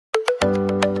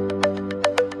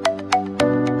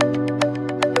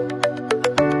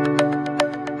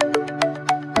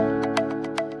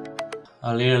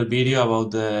a little video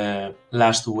about the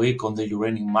last week on the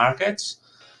uranium markets.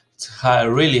 It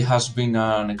really has been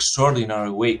an extraordinary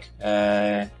week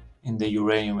in the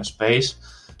uranium space.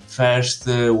 First,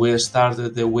 we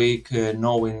started the week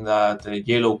knowing that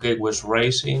Yellow Cake was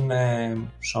raising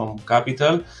some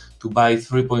capital to buy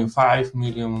 3.5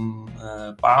 million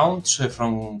pounds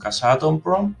from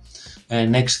Kazatomprom.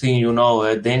 Next thing you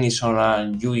know, Denison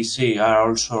and UEC are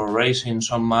also raising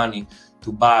some money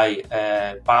to buy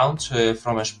pounds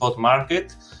from a spot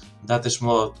market. That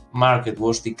spot market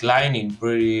was declining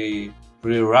pretty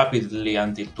rapidly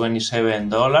until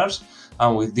 $27.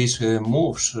 And with these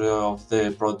moves of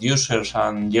the producers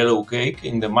and Yellow Cake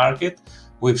in the market,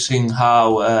 we've seen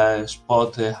how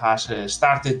spot has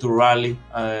started to rally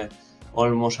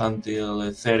almost until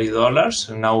 $30.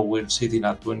 And now we're sitting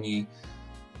at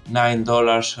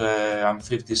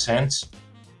 $29.50.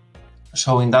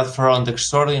 So in that front,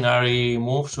 extraordinary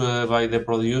moves by the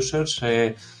producers,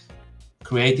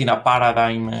 creating a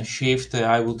paradigm shift,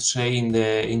 I would say, in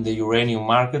the uranium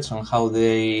markets and how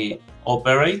they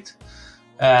operate.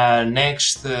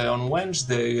 Next, on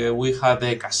Wednesday, we had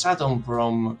the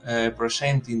Kazatomprom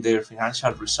presenting their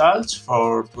financial results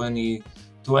for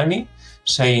 2020,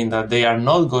 saying that they are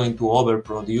not going to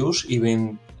overproduce,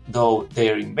 even though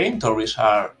their inventories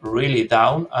are really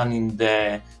down and in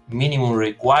the minimum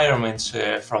requirements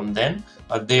from them,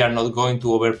 but they are not going to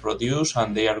overproduce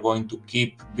and they are going to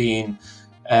keep being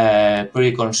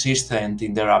pretty consistent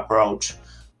in their approach.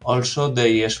 Also,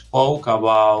 they spoke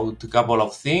about a couple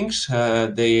of things.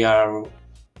 They are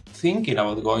thinking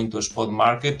about going to a spot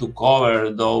market to cover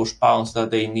those pounds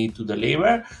that they need to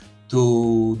deliver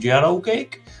to Yellow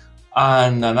Cake.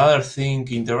 And another thing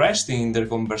interesting in their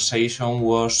conversation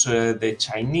was the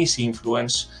Chinese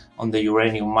influence on the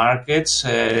uranium markets.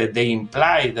 They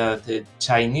imply that the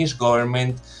Chinese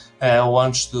government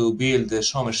wants to build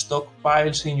some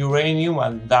stockpiles in uranium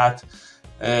and that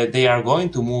they are going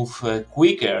to move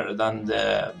quicker than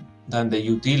the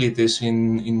utilities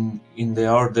in the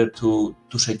order to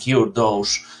secure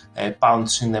those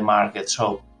pounds in the market.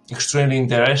 So extremely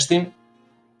interesting.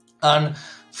 And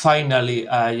finally,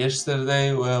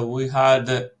 yesterday we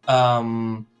had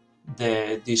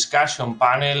the discussion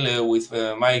panel with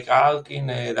Mike Alkin,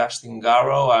 Dustin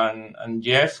Garrow, and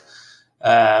Jeff,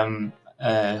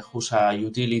 who's a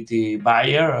utility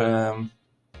buyer,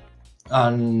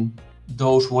 and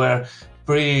those were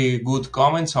pretty good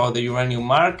comments about the uranium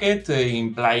market,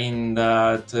 implying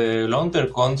that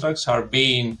long-term contracts are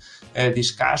being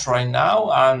discussed right now,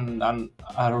 and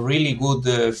a really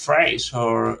good phrase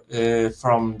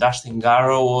from Dustin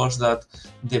Garrow was that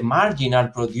the marginal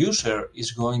producer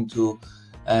is going to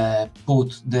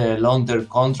put the long-term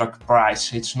contract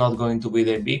price. It's not going to be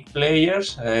the big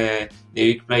players. The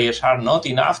big players are not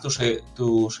enough to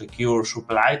secure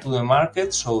supply to the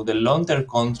market, so the long-term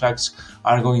contracts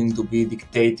are going to be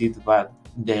dictated by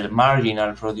the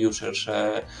marginal producers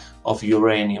of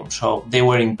uranium. So they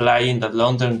were implying that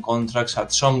long-term contracts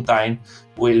at some time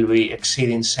will be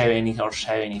exceeding $70 or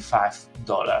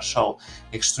 $75. So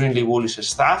extremely bullish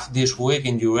stuff this week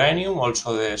in uranium.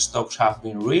 Also, the stocks have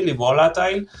been really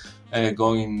volatile,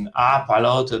 going up a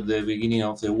lot at the beginning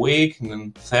of the week.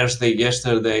 And Thursday,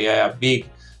 yesterday, a big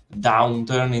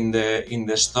downturn in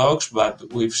the stocks, but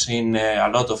we've seen a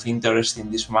lot of interest in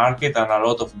this market and a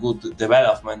lot of good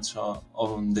developments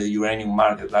on the uranium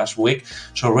market last week.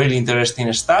 So really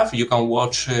interesting stuff. You can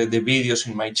watch the videos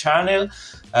in my channel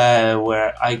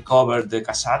where I covered the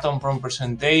Kazatomprom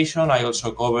presentation. I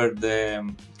also covered the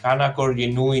Canaccord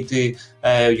Genuity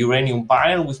uranium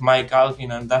panel with Mike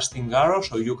Alkin and Dustin Garrow,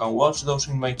 so you can watch those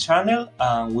in my channel,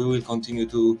 and we will continue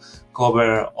to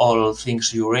cover all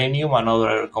things uranium and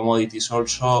other commodities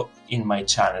also in my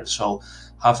channel. So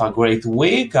have a great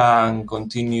week and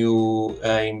continue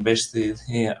invested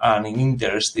and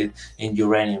interested in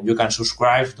uranium. You can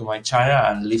subscribe to my channel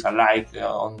and leave a like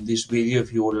on this video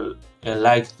if you would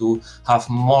like to have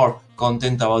more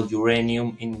content about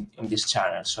uranium in this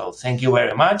channel. So thank you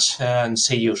very much and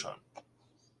see you soon.